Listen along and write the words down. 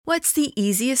What's the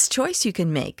easiest choice you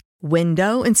can make?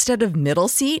 Window instead of middle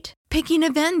seat? Picking a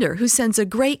vendor who sends a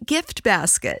great gift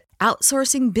basket?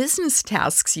 Outsourcing business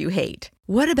tasks you hate?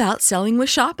 What about selling with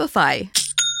Shopify?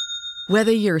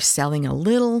 Whether you're selling a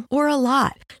little or a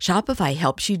lot, Shopify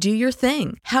helps you do your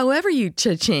thing, however you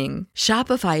cha-ching.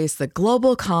 Shopify is the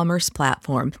global commerce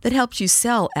platform that helps you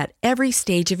sell at every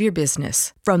stage of your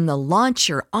business. From the launch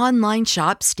your online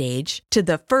shop stage to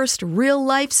the first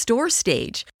real-life store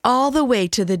stage, all the way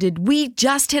to the did we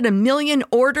just hit a million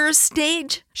orders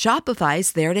stage.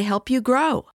 Shopify's there to help you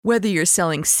grow. Whether you're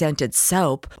selling scented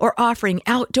soap or offering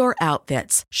outdoor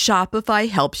outfits, Shopify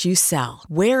helps you sell.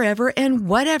 Wherever and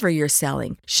whatever you're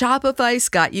selling, Shopify's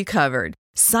got you covered.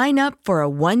 Sign up for a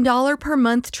 $1 per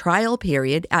month trial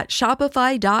period at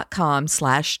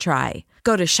shopify.com/try.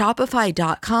 Go to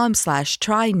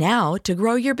shopify.com/try now to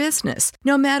grow your business,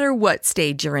 no matter what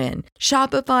stage you're in.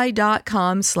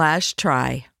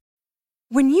 Shopify.com/try.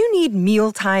 When you need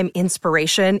mealtime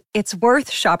inspiration, it's worth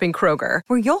shopping Kroger,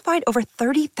 where you'll find over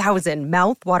 30,000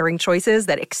 mouth-watering choices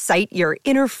that excite your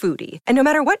inner foodie. And no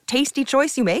matter what tasty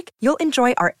choice you make, you'll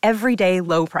enjoy our everyday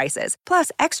low prices,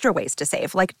 plus extra ways to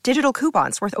save, like digital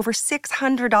coupons worth over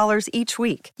 $600 each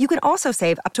week. You can also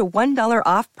save up to $1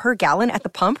 off per gallon at the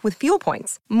pump with fuel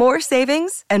points. More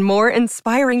savings and more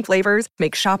inspiring flavors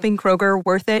make shopping Kroger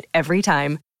worth it every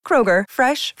time. Kroger,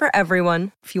 fresh for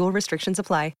everyone. Fuel restrictions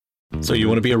apply. So you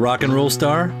want to be a rock and roll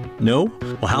star? No?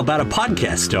 Well, how about a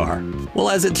podcast star? Well,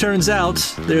 as it turns out,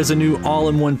 there's a new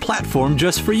all-in-one platform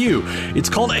just for you. It's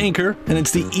called Anchor, and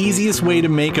it's the easiest way to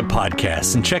make a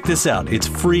podcast. And check this out, it's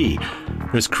free.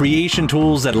 There's creation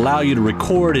tools that allow you to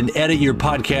record and edit your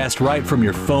podcast right from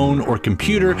your phone or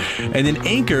computer, and then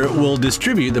Anchor will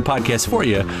distribute the podcast for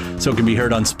you so it can be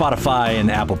heard on Spotify and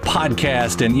Apple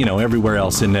Podcast and, everywhere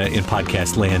else in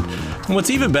podcast land. And what's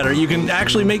even better, you can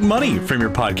actually make money from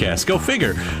your podcast. Go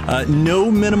figure. No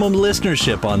minimum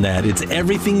listenership on that. It's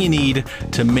everything you need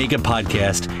to make a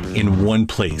podcast in one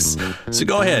place. So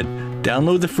go ahead.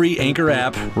 Download the free Anchor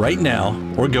app right now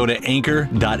or go to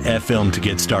anchor.fm to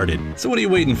get started. So what are you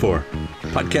waiting for?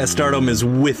 Podcast stardom is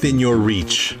within your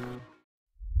reach.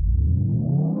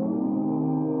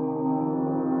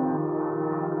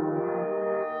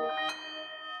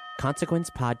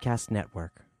 Consequence Podcast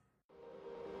Network.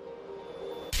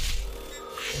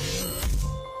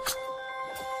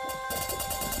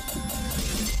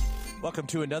 Welcome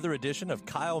to another edition of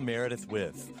Kyle Meredith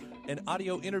With, an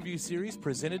audio interview series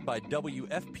presented by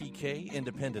WFPK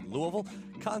Independent Louisville,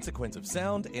 Consequence of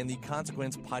Sound, and the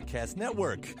Consequence Podcast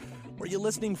Network. Where are you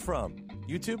listening from?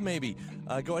 YouTube, maybe.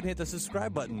 Go ahead and hit the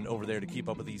subscribe button over there to keep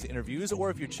up with these interviews,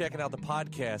 or if you're checking out the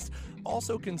podcast,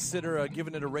 also consider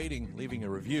giving it a rating, leaving a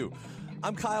review.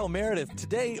 I'm Kyle Meredith.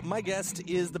 Today, my guest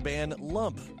is the band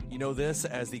Lump. You know this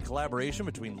as the collaboration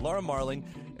between Laura Marling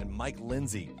and Mike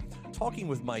Lindsay. Talking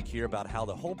with Mike here about how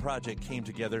the whole project came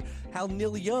together, how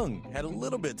Neil Young had a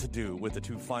little bit to do with the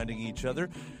two finding each other,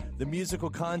 the musical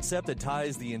concept that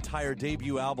ties the entire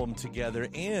debut album together,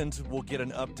 and we'll get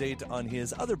an update on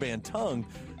his other band, Tongue,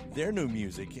 their new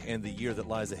music, and the year that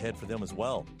lies ahead for them as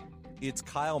well. It's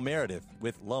Kyle Meredith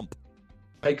with Lump.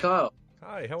 Hey, Kyle.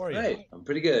 Hi, how are you? Hey, I'm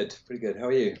pretty good. How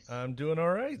are you? I'm doing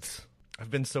all right.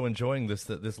 I've been so enjoying this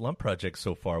Lump project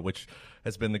so far, which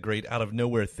has been the great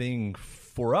out-of-nowhere thing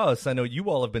for us. I know you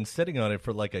all have been sitting on it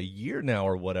for like a year now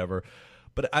or whatever,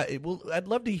 but I'd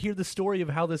love to hear the story of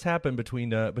how this happened between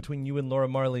you and Laura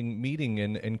Marling meeting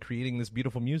and creating this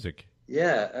beautiful music.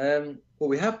 Yeah, well,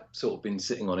 we have sort of been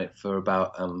sitting on it for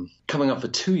about coming up for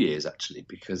 2 years, actually,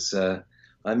 because I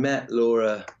met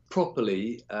Laura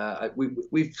properly.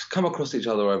 We've come across each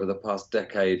other over the past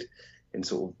decade in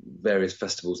sort of various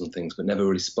festivals and things, but never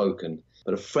really spoken.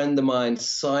 But a friend of mine,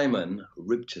 Simon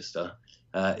Ribchester,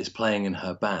 is playing in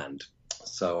her band.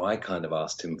 So I kind of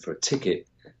asked him for a ticket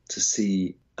to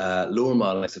see Laura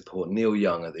Marling support Neil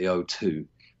Young at the O2,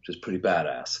 which was pretty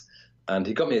badass. And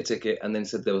he got me a ticket and then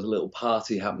said there was a little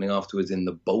party happening afterwards in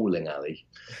the bowling alley.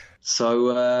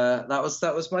 So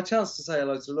that was my chance to say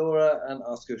hello to Laura and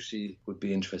ask her if she would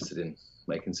be interested in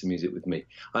making some music with me.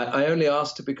 I only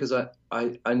asked her because I'd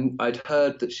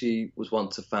heard that she was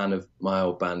once a fan of my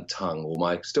old band Tongue, or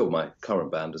my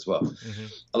current band as well. Mm-hmm.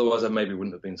 Otherwise, I maybe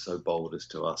wouldn't have been so bold as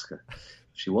to ask her if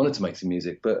she wanted to make some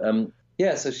music. But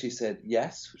so she said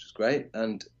yes, which was great.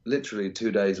 And literally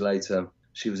 2 days later,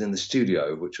 she was in the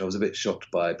studio, which I was a bit shocked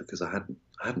by because I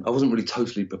wasn't really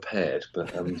totally prepared.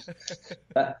 But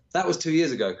that was 2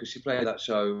 years ago because she played that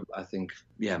show, I think,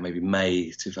 maybe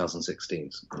May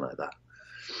 2016, something like that.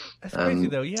 That's crazy,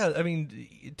 though. Yeah, I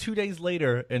mean, 2 days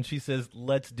later, and she says,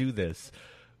 let's do this.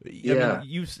 Yeah.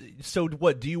 So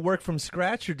what, do you work from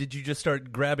scratch, or did you just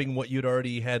start grabbing what you'd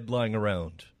already had lying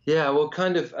around? Yeah, well,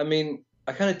 kind of. I mean,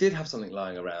 I kind of did have something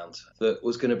lying around that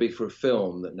was going to be for a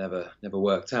film that never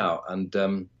worked out.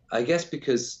 And I guess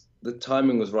because the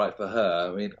timing was right for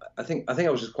her. I mean, I think I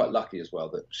was just quite lucky as well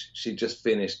that she just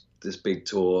finished this big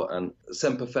tour, and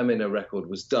Semper Femina record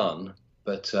was done,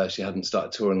 but she hadn't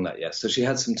started touring that yet, so she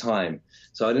had some time.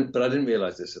 So I didn't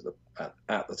realize this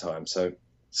at the time.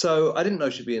 So I didn't know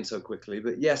she'd be in so quickly.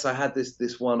 But yes, I had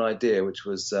this one idea, which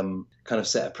was kind of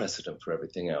set a precedent for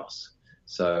everything else.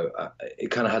 So it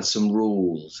kind of had some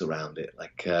rules around it,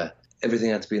 like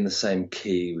everything had to be in the same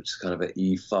key, which is kind of an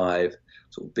E5,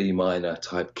 sort of B minor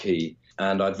type key.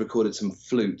 And I'd recorded some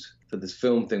flute for this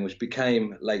film thing, which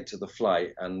became Late to the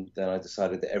Flight. And then I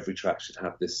decided that every track should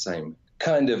have this same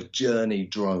kind of journey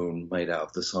drone made out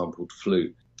of the sampled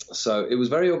flute. So it was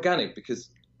very organic because,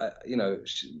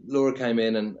 Laura came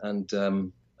in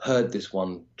and heard this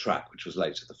one track, which was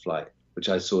Late to the Flight, which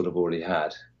I sort of already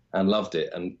had, and loved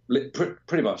it, and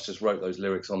pretty much just wrote those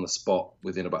lyrics on the spot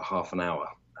within about half an hour.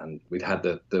 And we'd had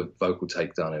the vocal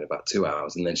take done in about 2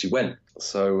 hours, and then she went.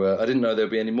 So I didn't know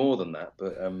there'd be any more than that,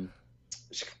 but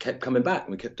she kept coming back,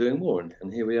 and we kept doing more,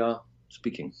 and here we are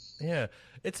speaking. Yeah.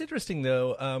 It's interesting,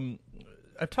 though.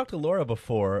 I've talked to Laura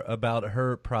before about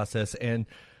her process, and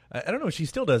I don't know if she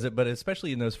still does it, but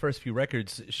especially in those first few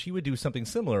records, she would do something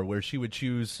similar where she would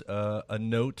choose a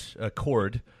note, a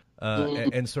chord,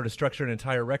 and sort of structure an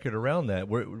entire record around that.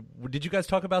 Did you guys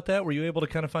talk about that? Were you able to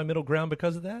kind of find middle ground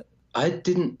because of that? I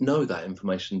didn't know that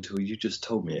information until you just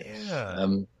told me it. Yeah.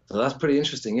 So that's pretty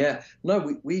interesting. Yeah.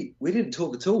 No, we didn't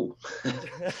talk at all.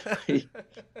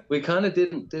 we kind of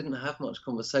didn't have much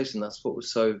conversation. That's what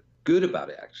was so good about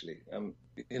it, actually.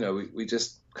 We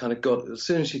just kind of got, as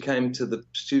soon as she came to the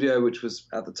studio, which was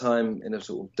at the time in a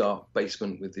sort of dark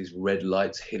basement with these red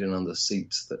lights hidden under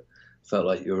seats that felt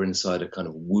like you were inside a kind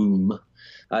of womb.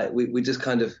 We just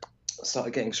kind of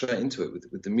started getting straight into it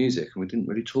with the music, and we didn't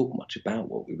really talk much about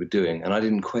what we were doing, and I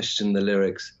didn't question the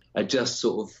lyrics. I just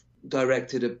sort of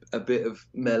directed a bit of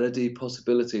melody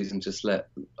possibilities and just let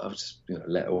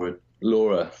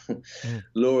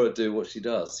Laura do what she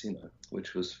does,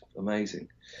 which was amazing.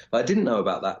 But I didn't know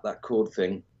about that chord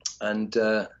thing, and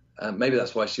maybe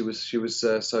that's why she was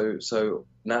so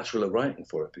natural at writing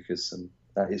for it, because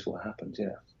that is what happened.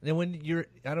 Yeah. And when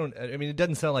it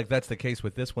doesn't sound like that's the case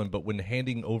with this one, but when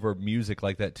handing over music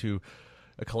like that to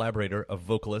a collaborator, a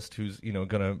vocalist who's, going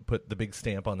to put the big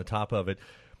stamp on the top of it,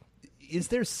 is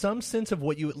there some sense of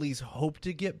what you at least hope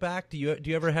to get back? Do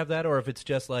you ever have that? Or if it's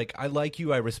just like, I like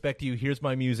you, I respect you, here's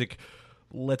my music,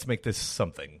 let's make this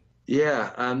something?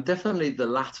 Yeah, definitely the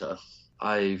latter.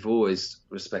 I've always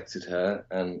respected her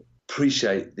and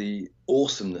appreciate the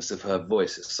awesomeness of her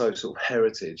voice. It's so sort of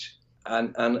heritage.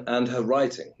 And her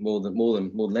writing more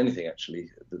than anything, actually,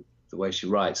 the way she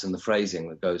writes and the phrasing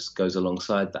that goes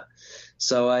alongside that.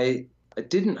 So I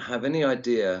didn't have any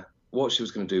idea what she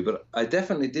was going to do, but I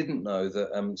definitely didn't know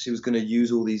that she was going to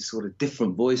use all these sort of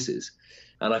different voices,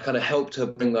 and I kind of helped her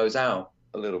bring those out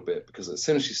a little bit, because as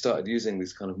soon as she started using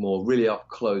these kind of more really up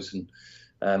close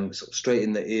and sort of straight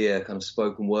in the ear kind of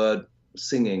spoken word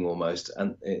singing almost,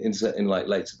 and in like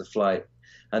Late to the Flight,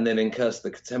 and then in Curse of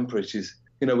the Contemporary, she's,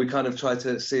 we kind of tried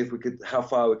to see if how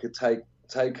far we could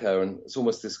take her, and it's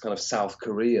almost this kind of South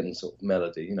Korean sort of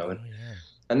melody, and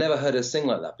I never heard her sing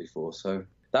like that before, so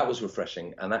that was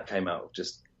refreshing, and that came out of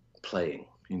just playing,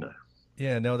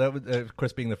 Yeah, no, that was, of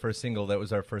course, being the first single, that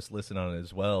was our first listen on it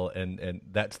as well, and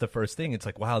that's the first thing. It's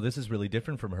like, wow, this is really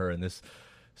different from her, and this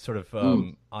sort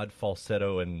of odd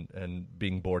falsetto and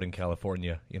being bored in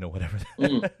California, whatever.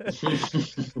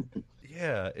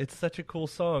 Yeah, it's such a cool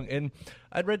song. And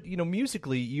I'd read,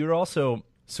 musically, you're also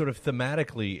sort of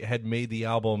thematically had made the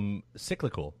album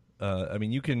cyclical.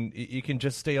 You can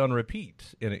just stay on repeat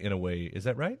in a way. Is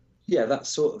that right? Yeah, that's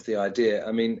sort of the idea.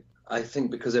 I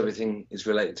think because everything is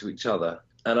related to each other,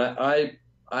 and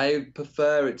I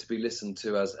prefer it to be listened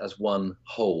to as one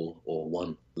whole or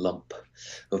one lump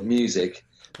of music.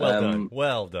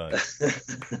 Well done.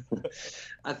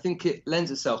 I think it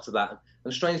lends itself to that.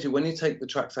 And strangely, when you take the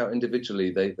tracks out individually,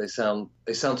 they sound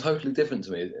totally different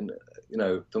to me,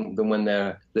 than when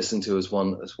they're listened to as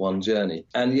one journey.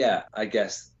 And yeah, I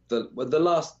guess the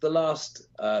last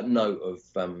note of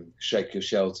 "Shake Your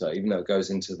Shelter," even though it goes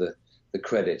into the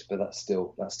credits, but that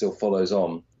still follows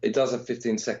on. It does have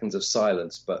 15 seconds of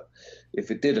silence, but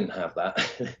if it didn't have that,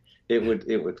 it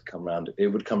would come round. It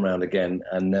would come round again,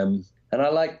 and I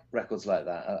like records like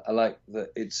that. I like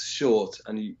that it's short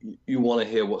and you want to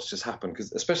hear what's just happened,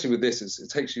 because especially with this, it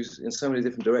takes you in so many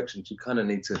different directions. You kind of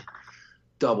need to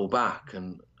double back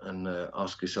and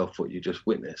ask yourself what you just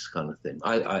witnessed, kind of thing.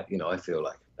 I feel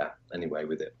like that anyway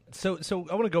with it. So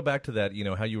I want to go back to that,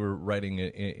 how you were writing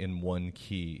it in one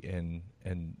key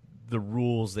and the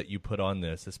rules that you put on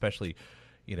this, especially,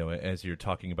 as you're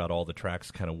talking about all the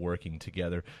tracks kind of working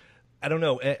together. I don't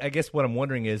know. I guess what I'm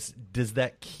wondering is, does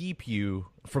that keep you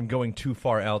from going too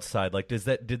far outside? Like, did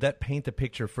that paint the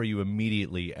picture for you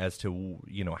immediately as to,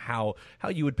 how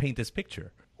you would paint this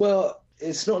picture? Well,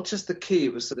 it's not just the key.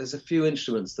 There's a few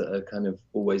instruments that are kind of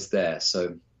always there.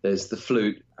 So there's the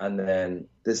flute, and then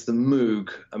there's the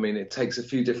moog. I mean, it takes a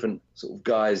few different sort of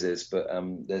guises, but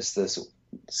there's the sort of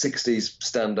 60s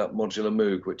stand-up modular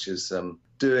moog, which is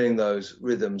doing those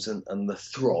rhythms and the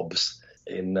throbs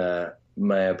in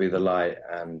May I Be the Light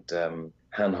and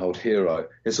Handhold Hero.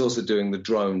 It's also doing the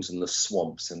drones and the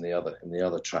swamps in the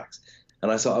other tracks.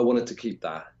 And I thought I wanted to keep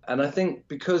that. And I think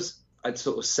because I'd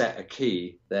sort of set a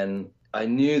key, then I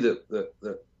knew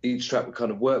that each track would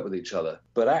kind of work with each other.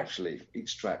 But actually,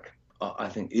 each track, I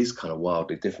think, is kind of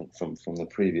wildly different from the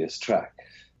previous track.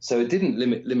 So it didn't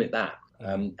limit that.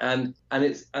 When I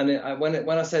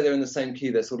say they're in the same key,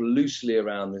 they're sort of loosely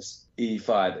around this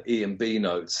E5, E and B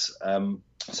notes.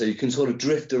 So you can sort of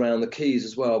drift around the keys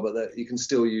as well, but you can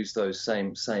still use those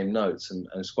same notes, and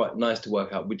it's quite nice to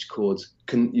work out which chords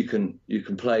you can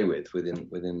play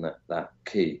within that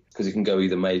key, because you can go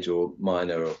either major or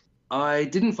minor. I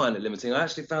didn't find it limiting. I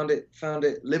actually found it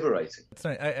liberating. It's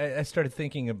nice. I started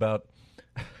thinking about.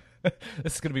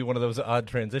 This is going to be one of those odd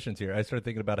transitions here. I started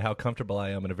thinking about how comfortable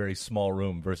I am in a very small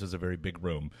room versus a very big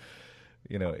room.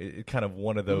 It kind of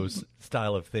one of those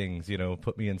style of things.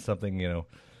 Put me in something.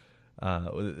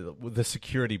 With the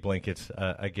security blanket,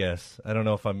 I guess. I don't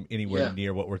know if I'm anywhere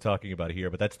near what we're talking about here,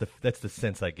 but that's the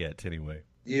sense I get anyway.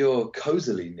 You're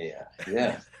cozily near,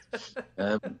 yeah.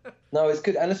 No, it's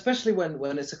good, and especially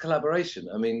when it's a collaboration.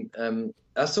 I mean,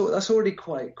 that's already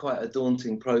quite a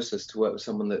daunting process to work with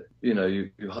someone that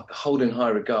you hold in high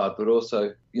regard, but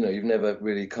also you've never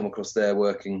really come across their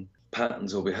working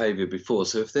patterns or behaviour before.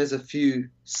 So if there's a few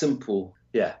simple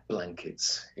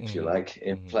blankets, if you like,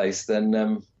 in place,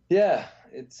 then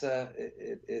it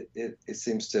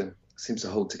seems to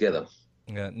hold together.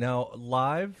 Yeah. Now,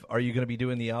 live, are you going to be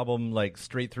doing the album like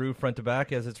straight through, front to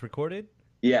back, as it's recorded?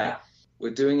 Yeah, we're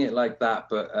doing it like that,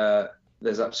 but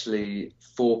there's actually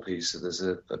 4-piece. So there's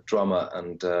a drummer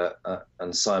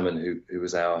and Simon, who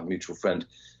was our mutual friend,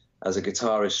 as a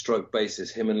guitarist stroke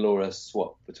bassist. Him and Laura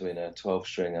swap between a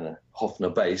 12-string and a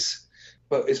Hofner bass,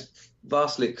 but it's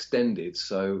vastly extended,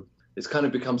 so it kind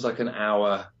of becomes like an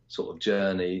hour sort of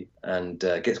journey, and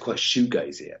gets quite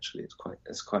shoegazy. Actually,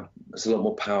 it's a lot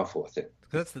more powerful, I think.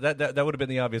 That would have been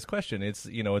the obvious question. It's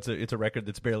it's a record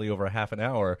that's barely over a half an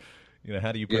hour.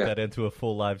 How do you put that into a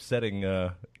full live setting?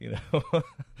 Yeah,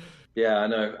 I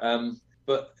know.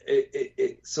 But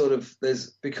it sort of, there's,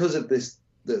 because of this,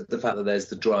 the fact that there's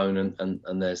the drone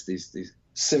and there's these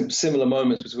similar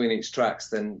moments between each tracks,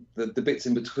 then the bits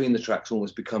in between the tracks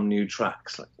almost become new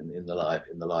tracks, like in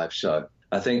the live show.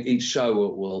 I think each show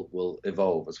will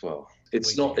evolve as well.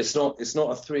 It's not a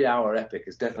 3-hour epic.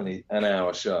 It's definitely an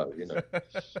hour show,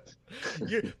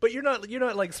 But you're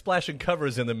not like splashing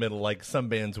covers in the middle like some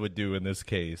bands would do in this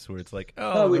case, where it's like,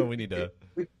 we need to.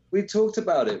 We talked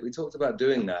about it. We talked about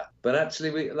doing that, but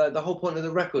actually, the whole point of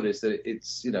the record is that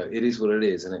it's it is what it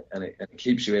is, and it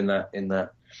keeps you in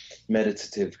that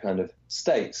meditative kind of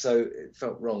state. So it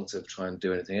felt wrong to try and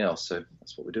do anything else. So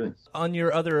that's what we're doing. On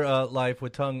your other live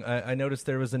with Tongue, I noticed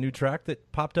there was a new track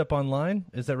that popped up online.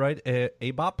 Is that right?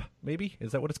 A-bop, maybe?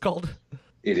 Is that what it's called?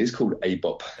 It is called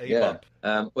A-bop. Yeah,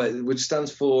 which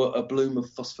stands for A Bloom of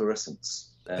Phosphorescence.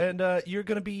 And you're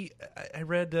going to be, I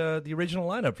read the original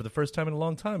lineup for the first time in a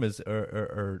long time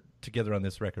are together on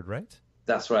this record, right?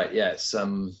 That's right, yeah. It's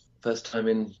first time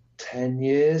in 10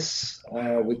 years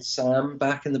with Sam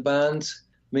back in the band.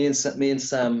 Me and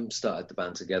Sam started the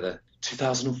band together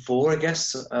 2004, I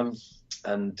guess,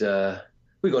 and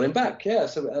we got him back, yeah.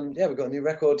 So we've got a new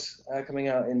record coming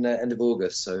out in end of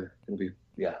August, so it'll be,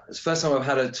 it's the first time I've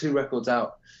had 2 records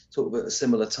out sort of at a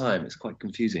similar time. It's quite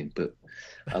confusing, but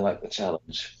I like the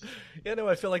challenge. Yeah, no,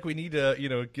 I feel like we need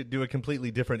to, do a completely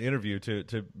different interview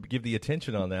to give the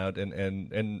attention on that,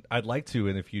 and I'd like to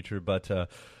in the future, but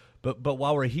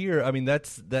while we're here, I mean,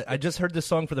 I just heard this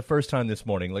song for the first time this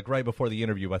morning, like right before the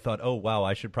interview. I thought, oh wow,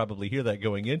 I should probably hear that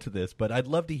going into this, but I'd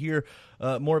love to hear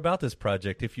more about this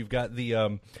project if you've got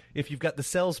the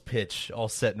sales pitch all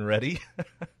set and ready.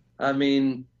 I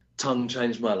mean, Tongue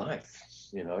changed my life.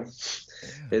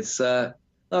 It's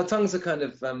Tongue's a kind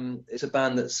of it's a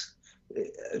band that's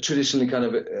traditionally kind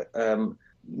of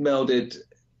melded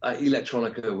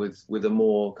electronica with a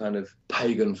more kind of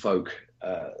pagan folk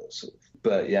sort of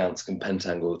Burt Jansch and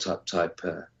Pentangle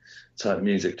type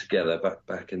music together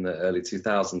back in the early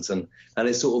 2000s, and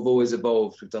it's sort of always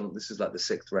evolved. This is like the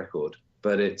 6th record,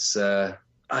 but it's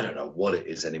I don't know what it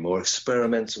is anymore,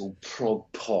 experimental prog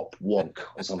pop wonk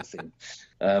or something,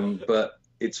 but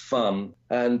it's fun.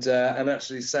 And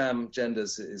actually Sam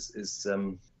Genders is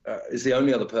the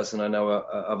only other person I know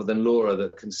other than Laura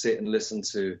that can sit and listen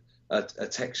to a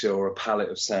texture or a palette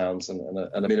of sounds and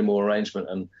a minimal arrangement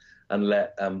and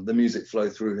let the music flow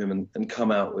through him and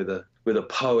come out with a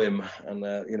poem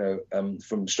and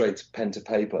from straight to pen to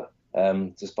paper.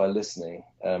 Just by listening,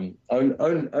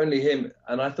 only him.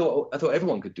 And I thought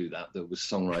everyone could do that was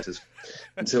songwriters,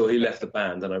 until he left the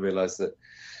band, and I realised that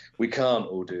we can't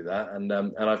all do that. And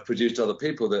I've produced other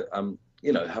people that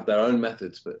have their own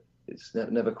methods, but it's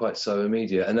never quite so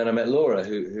immediate. And then I met Laura,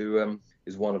 who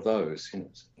is one of those.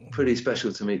 It's pretty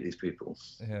special to meet these people.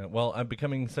 Yeah, well, I'm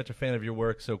becoming such a fan of your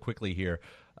work so quickly here.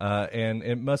 And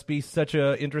it must be such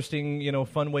a interesting,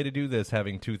 fun way to do this,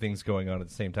 having two things going on at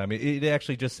the same time. It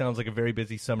actually just sounds like a very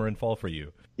busy summer and fall for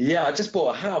you. Yeah, I just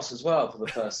bought a house as well for the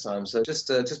first time. So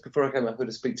just before I came up here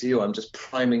to speak to you, I'm just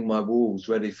priming my walls,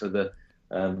 ready for the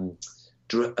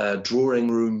drawing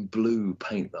room blue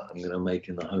paint that I'm going to make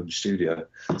in the home studio.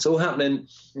 It's all happening,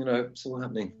 it's all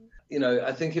happening.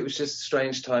 I think it was just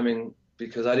strange timing,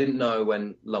 because I didn't know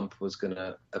when Lump was going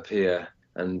to appear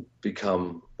and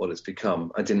become what it's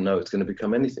become. I didn't know it's going to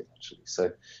become anything, actually.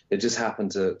 So it just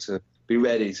happened to be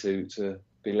ready to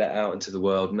be let out into the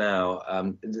world now,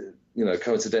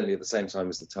 coincidentally at the same time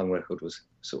as the Tongue record was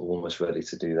sort of almost ready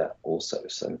to do that also.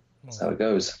 So that's how it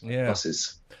goes. Yeah.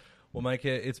 Buses. Well, Mike,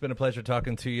 it's been a pleasure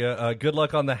talking to you. Good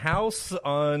luck on the house,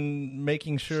 on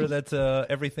making sure that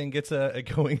everything gets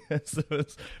going as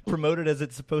promoted as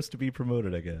it's supposed to be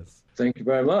promoted, I guess. Thank you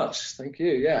very much. Thank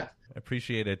you, yeah. I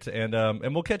appreciate it. And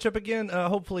we'll catch up again,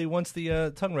 hopefully, once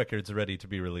the Tongue record's ready to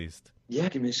be released. Yeah,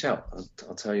 give me a shout.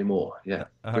 I'll tell you more. Yeah.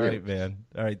 All right, man.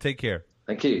 All right, take care.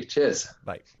 Thank you. Cheers.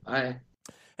 Bye. Bye.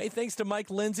 Hey, thanks to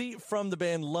Mike Lindsay from the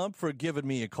band Lump for giving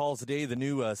me a call today. The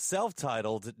new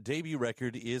self-titled debut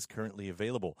record is currently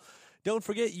available. Don't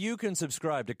forget, you can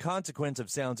subscribe to Consequence of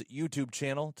Sound's YouTube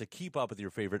channel to keep up with your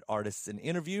favorite artists and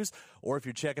interviews. Or if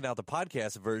you're checking out the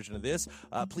podcast version of this,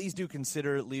 please do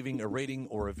consider leaving a rating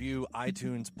or review,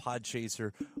 iTunes,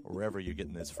 Podchaser, or wherever you're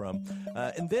getting this from.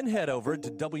 And then head over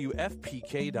to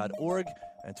WFPK.org.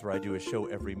 That's where I do a show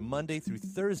every Monday through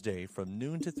Thursday from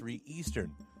noon to 3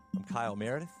 Eastern. I'm Kyle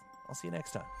Meredith. I'll see you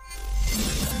next time.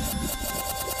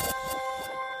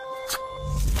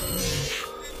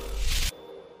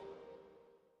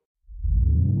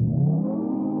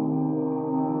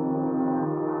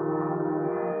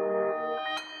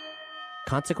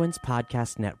 Consequence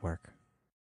Podcast Network.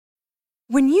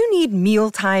 When you need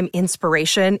mealtime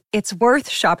inspiration, it's worth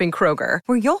shopping Kroger,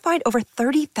 where you'll find over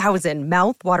 30,000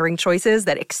 mouth-watering choices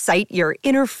that excite your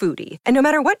inner foodie. And no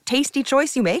matter what tasty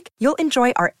choice you make, you'll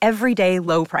enjoy our everyday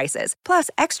low prices, plus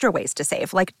extra ways to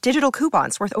save, like digital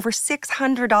coupons worth over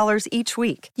 $600 each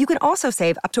week. You can also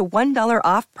save up to $1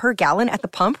 off per gallon at the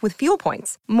pump with fuel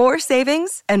points. More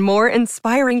savings and more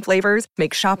inspiring flavors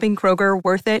make shopping Kroger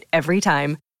worth it every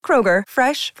time. Kroger,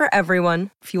 fresh for everyone.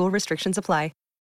 Fuel restrictions apply.